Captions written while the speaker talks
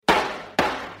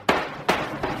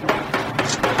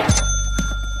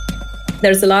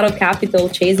there's a lot of capital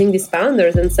chasing these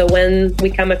founders. And so when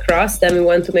we come across them, we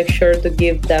want to make sure to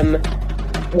give them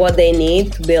what they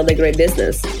need to build a great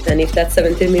business. And if that's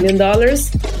 $17 million,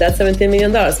 that's $17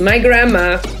 million. My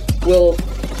grandma will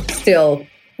still,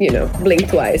 blink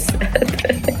twice.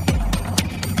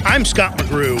 I'm Scott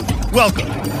McGrew. Welcome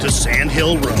to Sand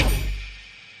Hill Road.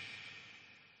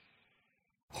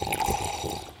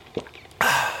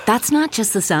 That's not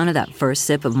just the sound of that first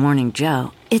sip of Morning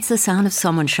Joe. It's the sound of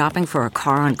someone shopping for a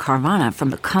car on Carvana from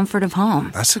the comfort of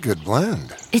home. That's a good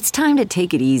blend. It's time to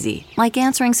take it easy, like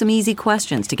answering some easy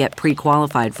questions to get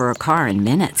pre-qualified for a car in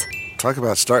minutes. Talk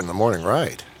about starting the morning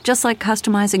right. Just like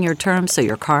customizing your terms so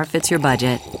your car fits your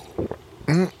budget.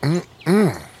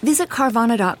 Visit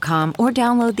Carvana.com or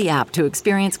download the app to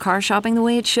experience car shopping the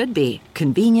way it should be.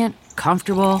 Convenient,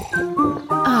 comfortable.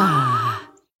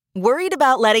 Worried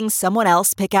about letting someone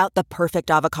else pick out the perfect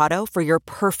avocado for your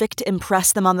perfect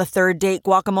impress them on the third date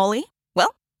guacamole?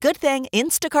 Well, good thing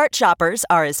Instacart shoppers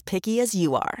are as picky as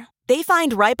you are. They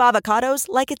find ripe avocados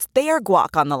like it's their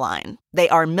guac on the line. They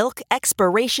are milk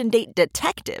expiration date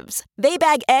detectives. They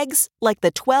bag eggs like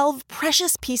the 12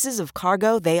 precious pieces of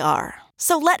cargo they are.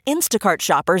 So let Instacart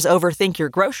shoppers overthink your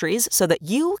groceries so that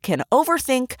you can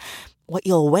overthink what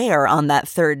you'll wear on that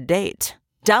third date.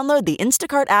 Download the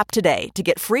Instacart app today to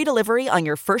get free delivery on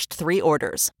your first 3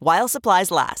 orders, while supplies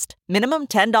last. Minimum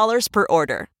 $10 per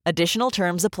order. Additional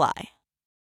terms apply.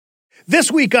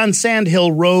 This week on Sand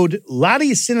Hill Road,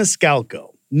 Lottie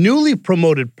Siniscalco, newly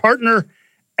promoted partner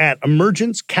at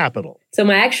Emergence Capital. So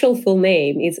my actual full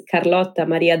name is Carlotta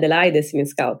Maria Adelaide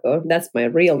Siniscalco. That's my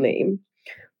real name.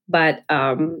 But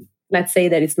let's say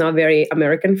that it's not very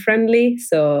American friendly,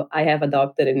 so I have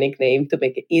adopted a nickname to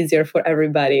make it easier for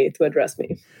everybody to address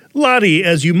me. Lottie,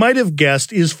 as you might have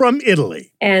guessed, is from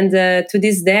Italy. And to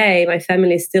this day, my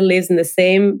family still lives in the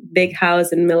same big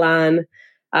house in Milan.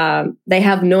 They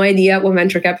have no idea what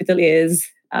venture capital is.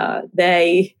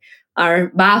 They are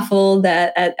baffled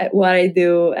at what I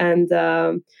do, and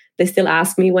they still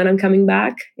ask me when I'm coming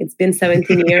back. It's been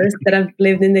 17 years that I've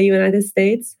lived in the United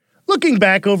States. Looking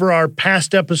back over our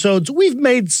past episodes, we've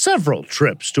made several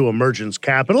trips to Emergence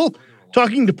Capital,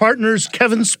 talking to partners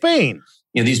Kevin Spain.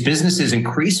 These businesses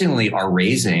increasingly are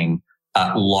raising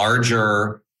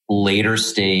larger, later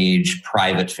stage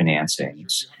private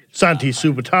financings. Santi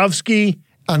Subotovsky.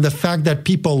 And the fact that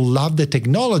people love the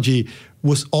technology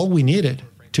was all we needed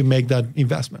to make that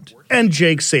investment. And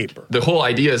Jake Saper. The whole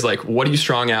idea is like, what are you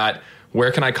strong at?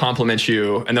 Where can I complement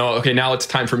you? And then, okay, now it's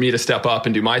time for me to step up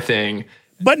and do my thing.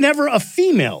 But never a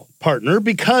female partner,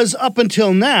 because up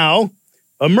until now,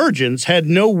 Emergence had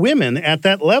no women at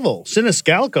that level.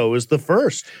 Siniscalco is the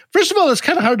first. First of all, it's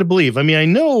kind of hard to believe. I mean, I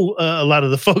know a lot of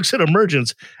the folks at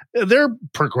Emergence, they're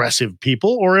progressive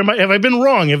people, or have I been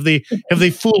wrong? Have they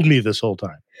fooled me this whole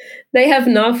time? They have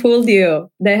not fooled you.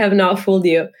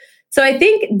 So I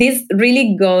think this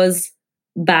really goes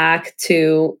back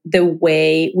to the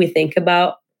way we think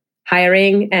about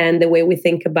hiring and the way we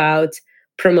think about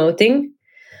promoting.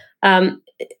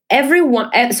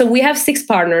 So we have 6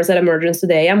 partners at Emergence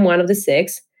today. I'm one of the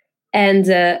 6. And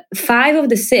 5 of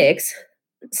the 6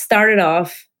 started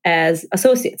off as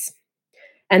associates.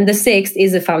 And the 6th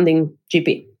is a founding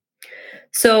GP.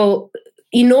 So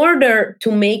in order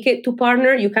to make it to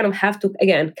partner, you kind of have to,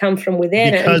 again, come from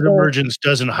within. Because Emergence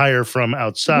doesn't hire from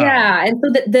outside. Yeah. And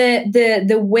so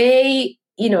the way,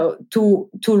 to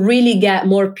really get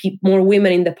more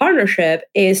women in the partnership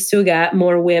is to get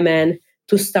more women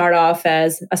to start off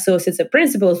as associates and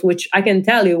principals, which I can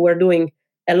tell you we're doing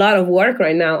a lot of work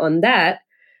right now on that.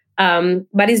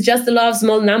 But it's just the law of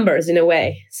small numbers in a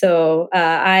way. So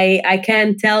I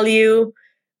can tell you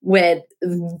I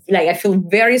feel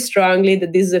very strongly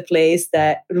that this is a place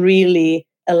that really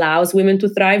allows women to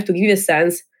thrive. To give you a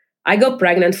sense, I got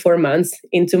pregnant 4 months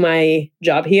into my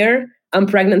job here. I'm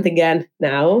pregnant again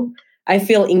now. I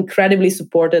feel incredibly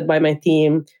supported by my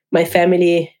team. My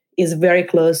family is very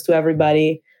close to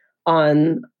everybody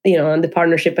on the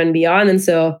partnership and beyond. And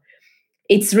so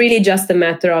it's really just a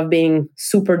matter of being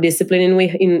super disciplined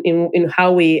in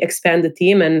how we expand the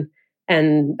team.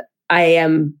 And I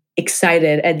am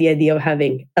excited at the idea of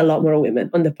having a lot more women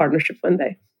on the partnership one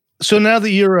day. So now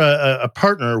that you're a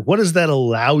partner, what does that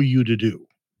allow you to do?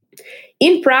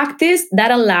 In practice, that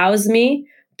allows me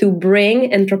to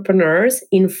bring entrepreneurs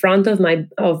in front of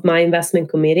my investment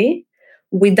committee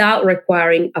without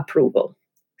requiring approval.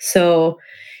 So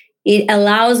it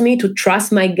allows me to trust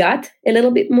my gut a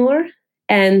little bit more.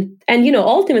 And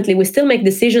ultimately, we still make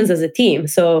decisions as a team.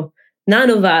 So none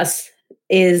of us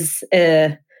is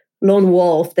a lone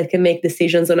wolf that can make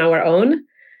decisions on our own.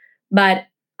 But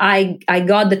I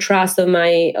got the trust of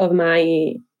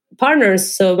my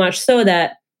partners so much so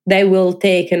that they will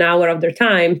take an hour of their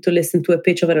time to listen to a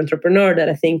pitch of an entrepreneur that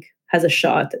I think has a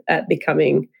shot at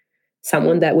becoming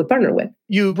someone that we partner with.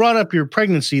 You brought up your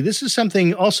pregnancy. This is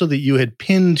something also that you had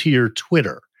pinned to your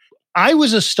Twitter. I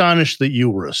was astonished that you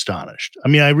were astonished. I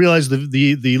mean, I realize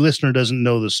the listener doesn't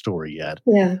know the story yet.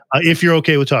 Yeah. If you're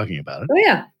okay with talking about it. Oh,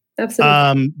 yeah,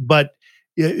 absolutely. But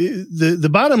the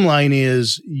bottom line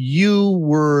is you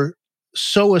were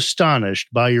so astonished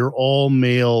by your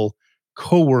all-male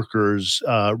coworkers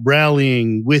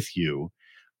rallying with you.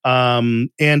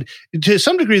 And to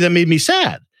some degree, that made me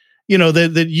sad,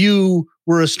 that you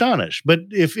were astonished. But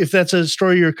if that's a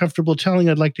story you're comfortable telling,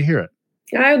 I'd like to hear it.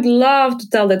 I would love to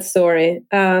tell that story,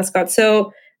 Scott.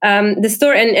 So the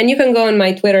story, and you can go on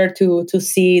my Twitter to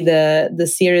see the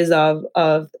series of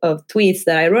tweets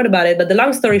that I wrote about it. But the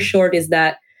long story short is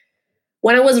that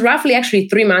when I was roughly actually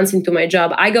 3 months into my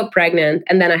job, I got pregnant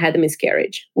and then I had a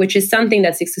miscarriage, which is something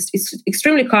that's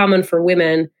extremely common for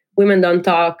women. Women don't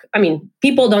talk. I mean,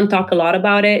 people don't talk a lot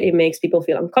about it. It makes people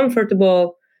feel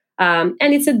uncomfortable. And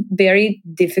it's a very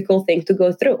difficult thing to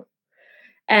go through.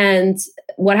 And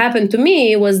what happened to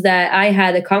me was that I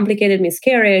had a complicated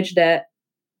miscarriage that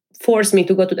forced me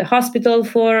to go to the hospital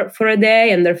for a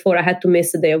day, and therefore I had to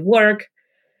miss a day of work.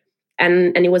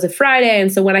 And it was a Friday,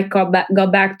 and so when I got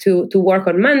back to work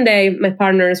on Monday, my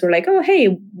partners were like, "Oh,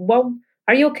 hey, well,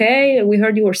 are you okay? We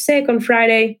heard you were sick on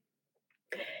Friday."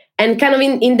 And kind of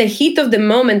in the heat of the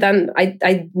moment,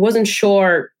 I wasn't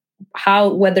sure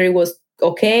whether it was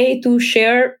okay to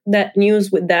share that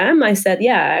news with them. I said,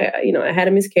 yeah, I had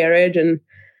a miscarriage and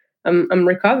I'm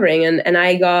recovering. And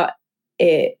I got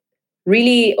a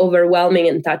really overwhelming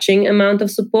and touching amount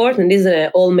of support. And this is an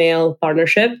all-male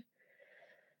partnership.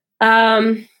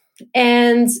 And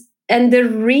the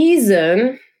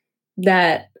reason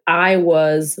that I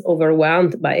was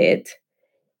overwhelmed by it,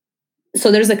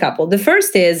 so there's a couple. The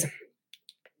first is,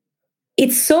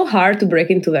 it's so hard to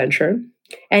break into venture.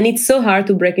 And it's so hard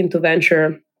to break into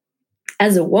venture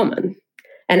as a woman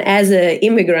and as an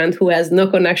immigrant who has no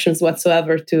connections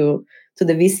whatsoever to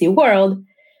the VC world,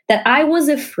 that I was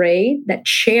afraid that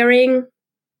sharing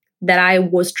that I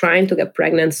was trying to get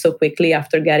pregnant so quickly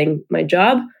after getting my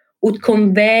job would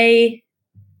convey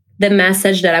the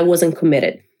message that I wasn't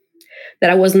committed, that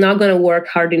I was not going to work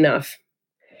hard enough.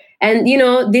 And,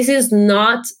 this is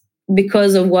not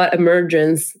because of what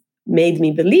Emergence made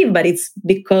me believe, but it's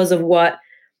because of what,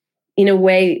 in a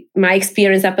way, my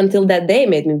experience up until that day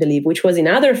made me believe, which was in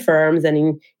other firms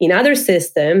and in other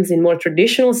systems, in more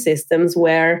traditional systems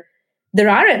where there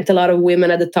aren't a lot of women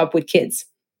at the top with kids.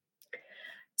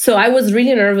 So I was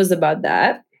really nervous about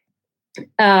that.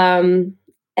 And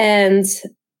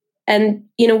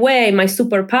in a way, my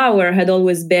superpower had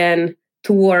always been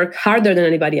to work harder than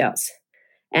anybody else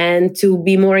and to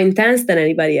be more intense than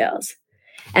anybody else.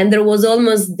 And there was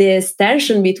almost this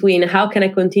tension between how can I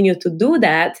continue to do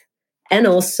that and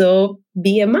also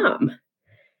be a mom.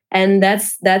 And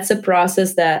that's a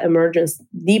process that Emergence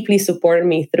deeply supported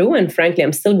me through. And frankly,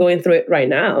 I'm still going through it right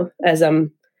now as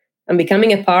I'm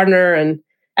becoming a partner. And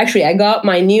actually, I got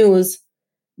my news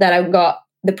that I got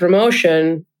the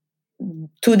promotion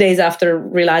 2 days after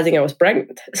realizing I was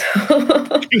pregnant.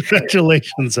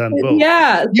 Congratulations on both.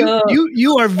 Yeah. So.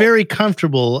 You are very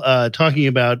comfortable talking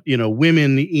about,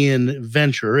 women in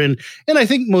venture. And I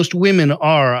think most women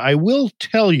are. I will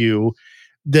tell you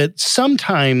that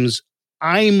sometimes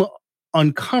I'm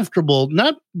uncomfortable,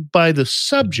 not by the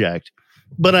subject,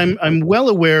 but I'm well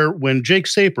aware when Jake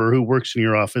Saper, who works in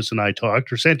your office, and I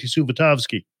talked, or Santi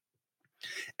Suvatovsky,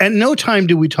 at no time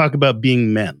do we talk about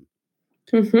being men.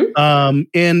 Mm-hmm.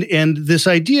 And this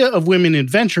idea of women in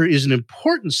venture is an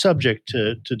important subject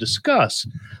to discuss.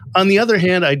 On the other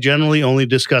hand, I generally only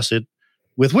discuss it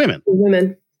with women.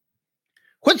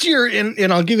 What's your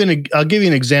and I'll give you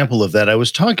an example of that. I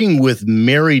was talking with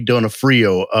Mary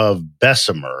Donofrio of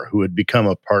Bessemer, who had become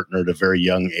a partner at a very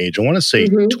young age. I want to say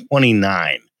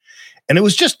 29, and it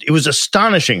was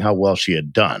astonishing how well she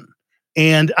had done.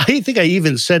 And I think I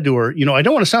even said to her, I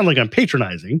don't want to sound like I'm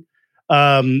patronizing.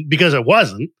 Because it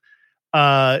wasn't.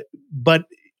 But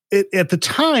at the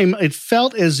time, it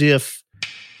felt as if...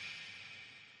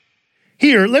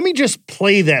 Here, let me just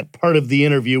play that part of the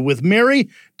interview with Mary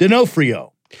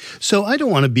Donofrio. So I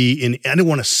don't want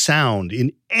to sound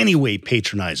in any way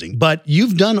patronizing, but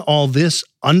you've done all this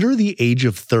under the age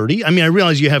of 30. I mean, I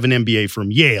realize you have an MBA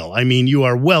from Yale. I mean, you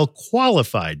are well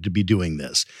qualified to be doing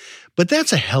this, but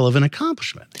that's a hell of an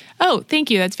accomplishment. Oh,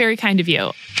 thank you. That's very kind of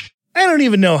you. I don't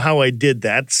even know how I did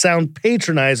that, sound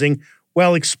patronizing,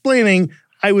 while explaining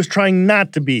I was trying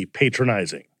not to be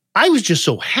patronizing. I was just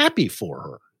so happy for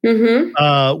her.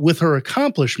 with her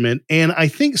accomplishment. And I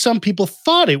think some people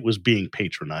thought it was being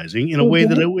patronizing in a way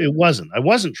that it wasn't. I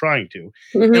wasn't trying to.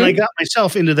 And I got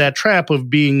myself into that trap of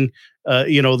being,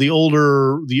 the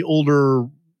older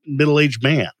middle-aged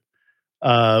man.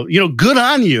 Good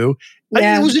on you.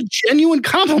 Yeah. It was a genuine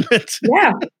compliment.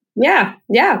 Yeah.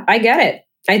 I get it.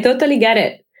 I totally get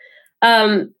it.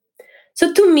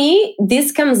 So to me,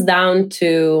 this comes down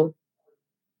to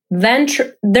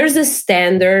venture. There's a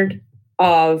standard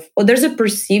there's a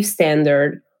perceived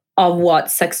standard of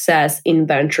what success in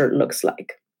venture looks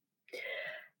like.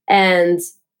 And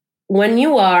when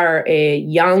you are a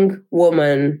young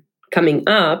woman coming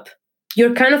up,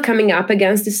 you're kind of coming up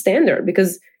against the standard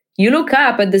because you look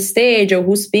up at the stage of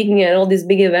who's speaking at all these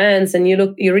big events and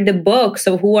you read the books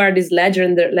of who are these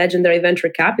legendary venture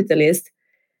capitalists.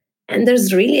 And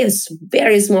there's really a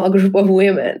very small group of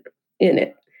women in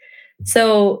it.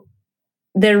 So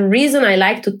the reason I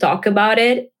like to talk about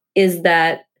it is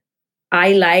that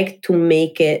I like to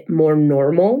make it more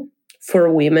normal for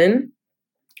women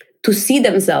to see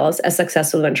themselves as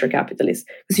successful venture capitalists.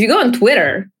 Because if you go on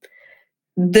Twitter,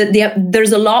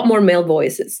 there's a lot more male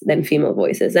voices than female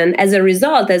voices. And as a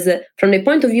result, from the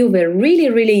point of view of a really,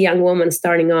 really young woman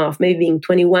starting off, maybe being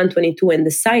 21, 22, and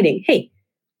deciding, hey,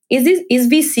 is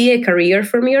VC a career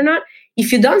for me or not?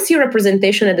 If you don't see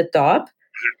representation at the top,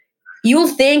 you'll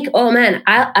think, oh man,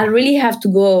 I really have to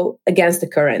go against the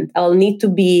current. I'll need to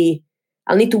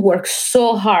work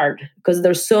so hard because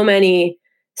there's so many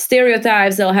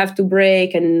stereotypes that I'll have to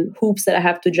break and hoops that I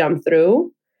have to jump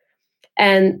through.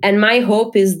 And my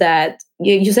hope is that,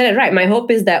 you said it right, my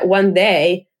hope is that one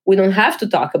day we don't have to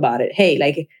talk about it. Hey,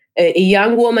 like a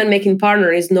young woman making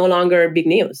partner is no longer big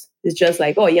news. It's just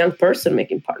like, a young person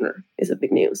making partner is a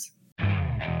big news.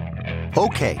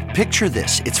 Okay, picture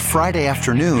this. It's Friday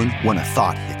afternoon when a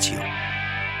thought hits you.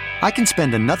 I can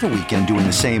spend another weekend doing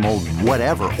the same old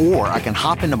whatever, or I can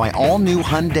hop into my all-new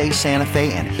Hyundai Santa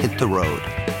Fe and hit the road.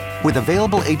 With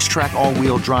available H-Track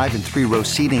all-wheel drive and 3-row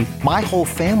seating, my whole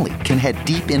family can head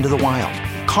deep into the wild.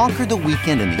 Conquer the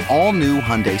weekend in the all-new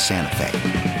Hyundai Santa Fe.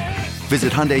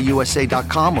 Visit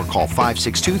HyundaiUSA.com or call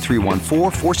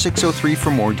 562-314-4603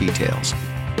 for more details.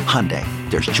 Hyundai,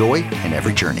 there's joy in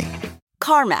every journey.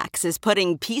 CarMax is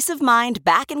putting peace of mind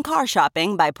back in car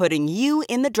shopping by putting you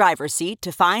in the driver's seat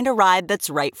to find a ride that's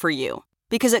right for you.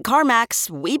 Because at CarMax,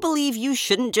 we believe you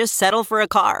shouldn't just settle for a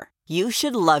car. You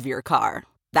should love your car.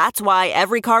 That's why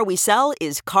every car we sell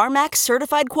is CarMax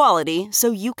certified quality,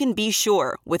 so you can be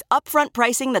sure with upfront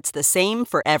pricing that's the same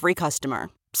for every customer.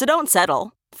 So don't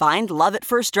settle. Find love at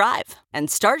first drive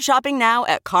and start shopping now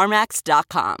at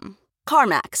CarMax.com.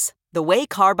 CarMax, the way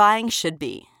car buying should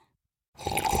be.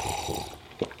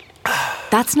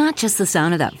 That's not just the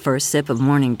sound of that first sip of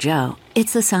Morning Joe.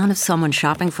 It's the sound of someone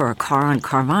shopping for a car on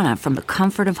Carvana from the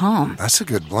comfort of home. That's a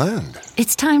good blend.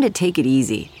 It's time to take it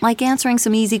easy, like answering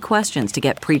some easy questions to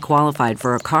get pre-qualified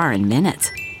for a car in minutes.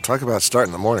 Talk about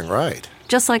starting the morning right.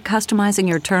 Just like customizing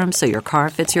your terms so your car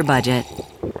fits your budget.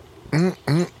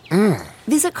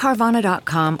 Visit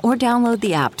Carvana.com or download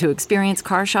the app to experience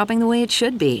car shopping the way it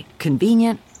should be.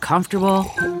 Convenient, comfortable.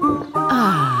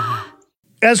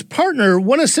 As partner,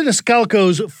 one of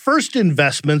Siniscalco's first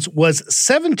investments was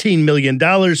 $17 million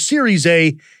Series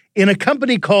A in a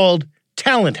company called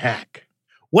Talent Hack.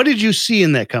 What did you see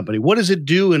in that company? What does it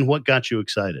do and what got you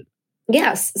excited?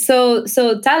 Yes. So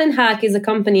Talent Hack is a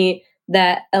company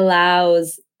that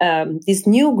allows this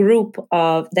new group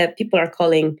that people are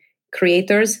calling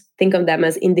creators. Think of them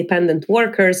as independent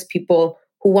workers, people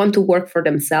who want to work for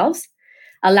themselves,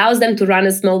 allows them to run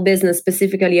a small business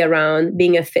specifically around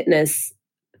being a fitness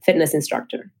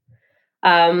instructor.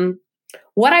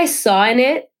 What I saw in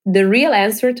it, the real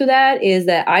answer to that is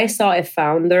that I saw a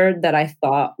founder that I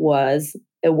thought was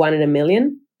a one in a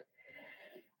million.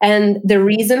 And the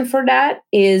reason for that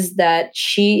is that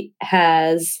she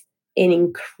has an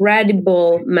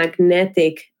incredible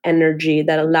magnetic energy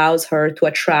that allows her to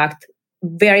attract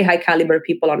very high caliber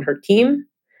people on her team.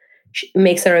 She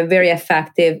makes her a very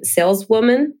effective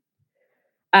saleswoman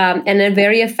and a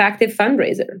very effective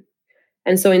fundraiser.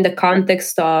 And so in the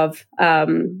context of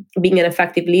being an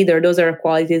effective leader, those are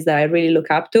qualities that I really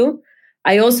look up to.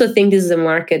 I also think this is a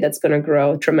market that's going to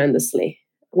grow tremendously.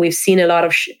 We've seen a lot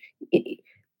of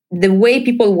the way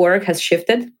people work has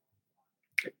shifted.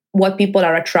 What people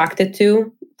are attracted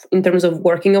to in terms of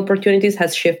working opportunities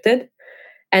has shifted.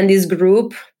 And this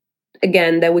group,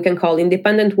 again, that we can call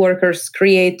independent workers,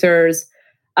 creators,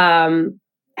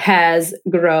 has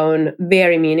grown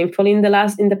very meaningfully in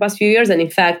the past few years. And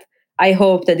in fact, I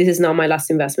hope that this is not my last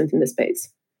investment in the space.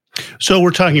 So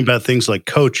we're talking about things like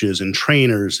coaches and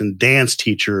trainers and dance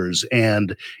teachers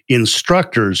and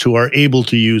instructors who are able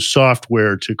to use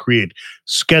software to create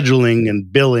scheduling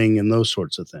and billing and those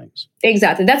sorts of things.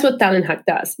 Exactly. That's what Talent Hack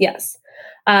does. Yes.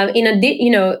 But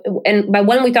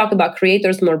when we talk about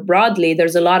creators more broadly,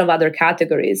 there's a lot of other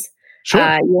categories.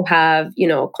 Sure. You have,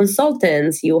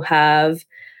 consultants, you have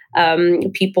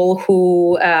people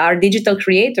who are digital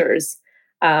creators,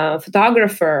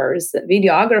 photographers,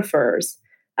 videographers.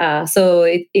 So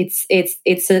it's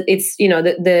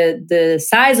the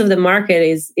size of the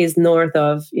market is north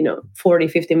of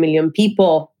 40-50 million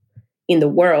people in the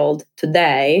world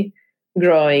today,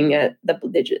 growing at double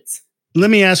digits. Let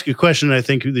me ask you a question I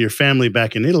think your family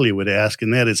back in Italy would ask,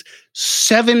 and that is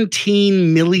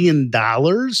 $17 million.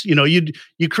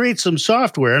 You create some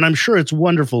software, and I'm sure it's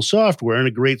wonderful software and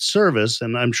a great service,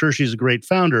 and I'm sure she's a great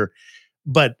founder,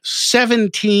 but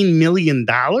 $17 million?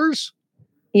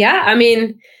 Yeah, I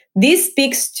mean, this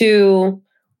speaks to,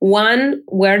 one,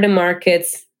 where the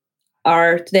markets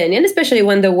are today, and especially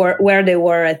when where they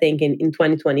were, I think, in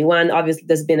 2021. Obviously,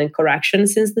 there's been a correction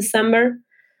since December.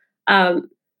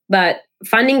 But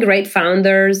finding great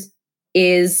founders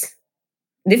is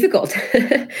difficult.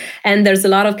 And there's a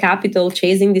lot of capital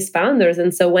chasing these founders.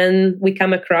 And so when we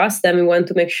come across them, we want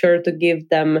to make sure to give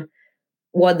them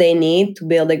what they need to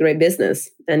build a great business.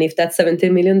 And if that's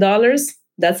 $17 million,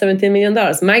 that's $17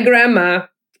 million. My grandma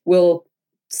will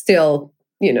still,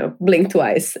 blink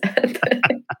twice.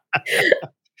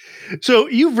 So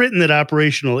you've written that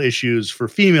operational issues for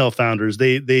female founders,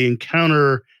 they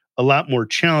encounter a lot more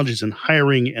challenges in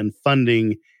hiring and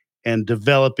funding and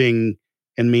developing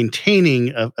and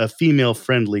maintaining a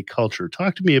female-friendly culture.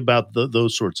 Talk to me about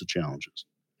those sorts of challenges.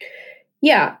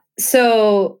 Yeah.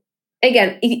 So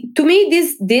again, to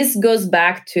me, this goes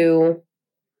back to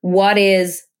what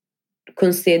is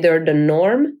considered the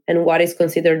norm and what is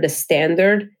considered the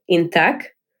standard in tech.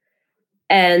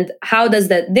 And how does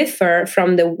that differ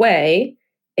from the way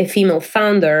a female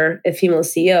founder, a female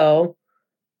CEO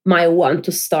might want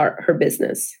to start her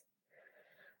business?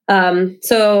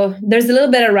 So there's a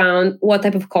little bit around what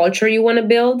type of culture you want to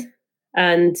build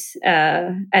and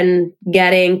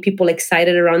getting people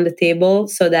excited around the table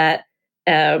so that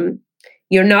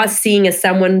you're not seeing as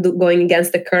someone going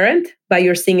against the current, but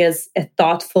you're seeing as a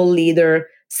thoughtful leader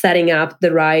setting up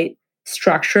the right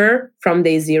structure from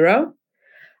day zero.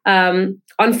 On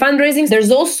fundraising,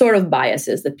 there's all sort of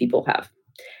biases that people have.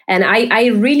 And I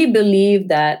really believe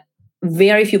that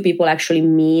very few people actually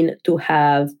mean to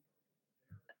have,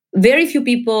 very few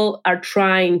people are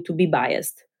trying to be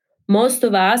biased. Most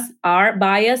of us are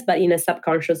biased, but in a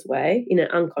subconscious way, in an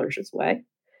unconscious way.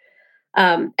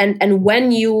 And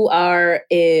when you are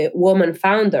a woman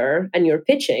founder and you're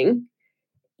pitching,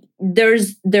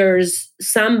 there's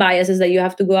some biases that you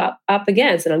have to go up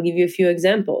against. And I'll give you a few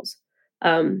examples.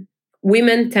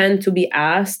 Women tend to be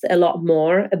asked a lot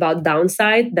more about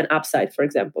downside than upside, for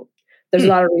example. There's a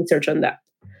lot of research on that.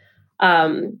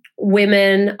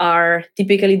 Women are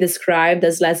typically described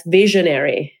as less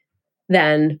visionary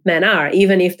than men are,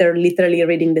 even if they're literally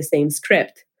reading the same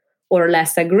script, or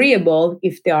less agreeable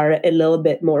if they are a little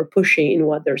bit more pushy in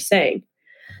what they're saying.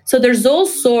 So there's all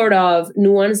sort of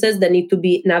nuances that need to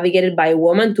be navigated by a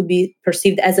woman to be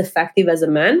perceived as effective as a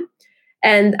man.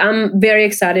 And I'm very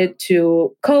excited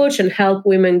to coach and help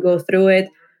women go through it.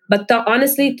 But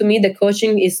honestly, to me, the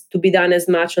coaching is to be done as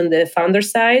much on the founder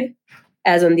side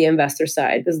as on the investor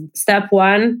side. Because step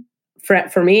one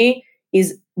for me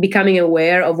is becoming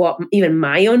aware of what even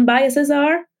my own biases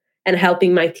are and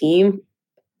helping my team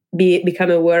become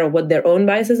aware of what their own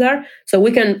biases are, so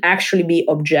we can actually be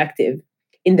objective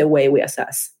in the way we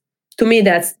assess. To me,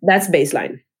 that's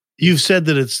baseline. You've said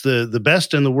that it's the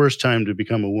best and the worst time to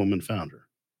become a woman founder.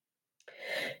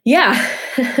 Yeah.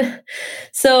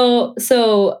 So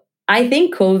I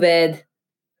think COVID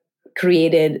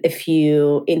created a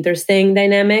few interesting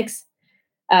dynamics.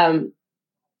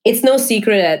 It's no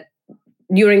secret that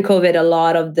during COVID, a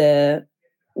lot of the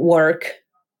work,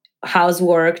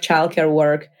 housework, childcare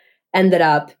work, ended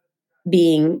up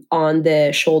being on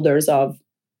the shoulders of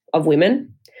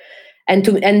women.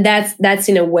 And that's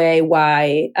in a way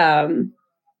why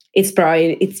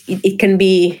it can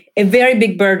be a very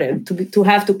big burden to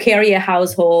have to carry a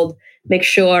household, make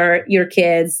sure your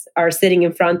kids are sitting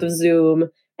in front of Zoom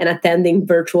and attending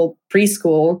virtual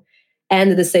preschool,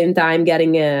 and at the same time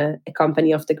getting a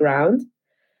company off the ground.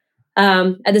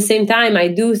 At the same time, I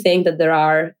do think that there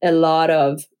are a lot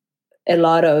of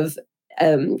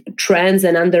trends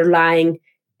and underlying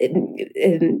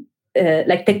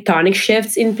like tectonic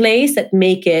shifts in place that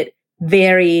make it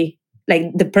very like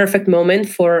the perfect moment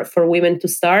for women to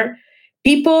start.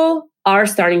 People are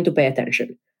starting to pay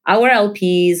attention. Our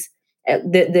LPs,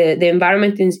 the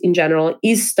environment in general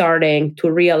is starting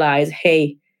to realize,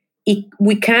 hey,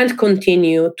 we can't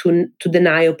continue to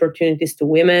deny opportunities to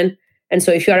women. And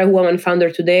so if you are a woman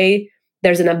founder today,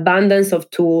 there's an abundance of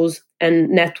tools and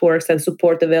networks and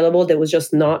support available that was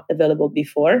just not available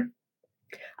before.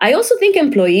 I also think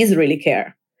employees really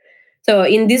care. So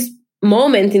in this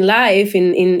moment in life,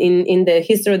 in the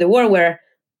history of the world where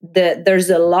there's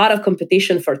a lot of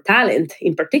competition for talent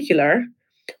in particular,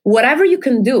 whatever you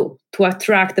can do to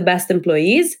attract the best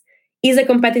employees is a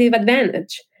competitive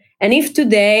advantage. And if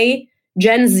today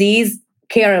Gen Zs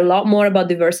care a lot more about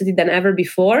diversity than ever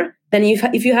before, then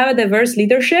if you have a diverse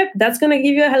leadership, that's going to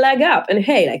give you a leg up. And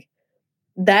hey, like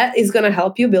that is going to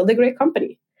help you build a great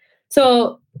company.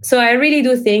 So I really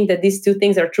do think that these two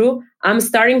things are true. I'm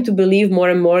starting to believe more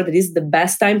and more that this is the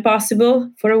best time possible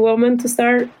for a woman to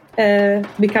start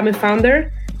become a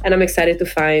founder. And I'm excited to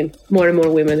find more and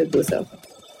more women that do so.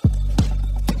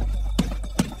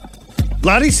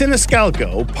 Lottie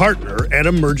Siniscalco, partner at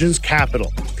Emergence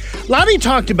Capital. Lottie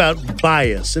talked about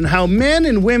bias and how men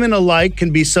and women alike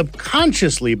can be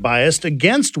subconsciously biased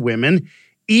against women,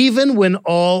 even when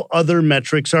all other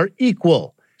metrics are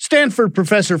equal. Stanford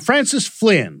professor Francis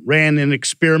Flynn ran an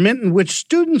experiment in which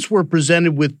students were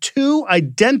presented with two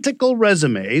identical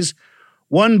resumes,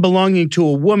 one belonging to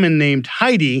a woman named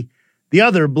Heidi, the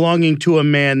other belonging to a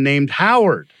man named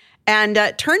Howard. And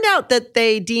it turned out that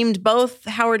they deemed both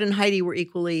Howard and Heidi were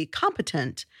equally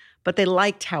competent, but they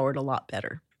liked Howard a lot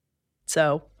better.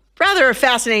 So, rather a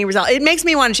fascinating result. It makes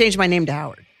me want to change my name to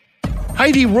Howard.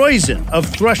 Heidi Roizen of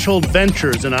Threshold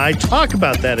Ventures and I talk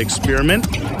about that experiment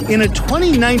in a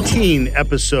 2019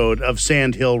 episode of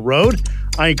Sand Hill Road.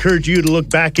 I encourage you to look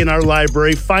back in our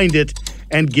library, find it,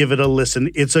 and give it a listen.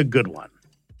 It's a good one.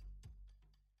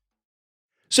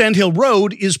 Sand Hill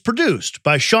Road is produced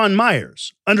by Sean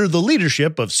Myers under the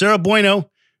leadership of Sarah Bueno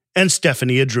and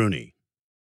Stephanie Adruni.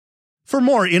 For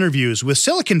more interviews with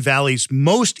Silicon Valley's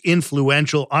most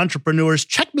influential entrepreneurs,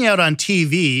 check me out on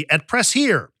TV at Press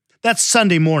Here. That's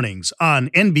Sunday mornings on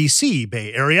NBC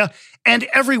Bay Area and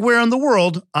everywhere in the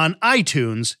world on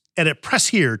iTunes and at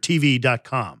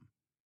PressHereTV.com.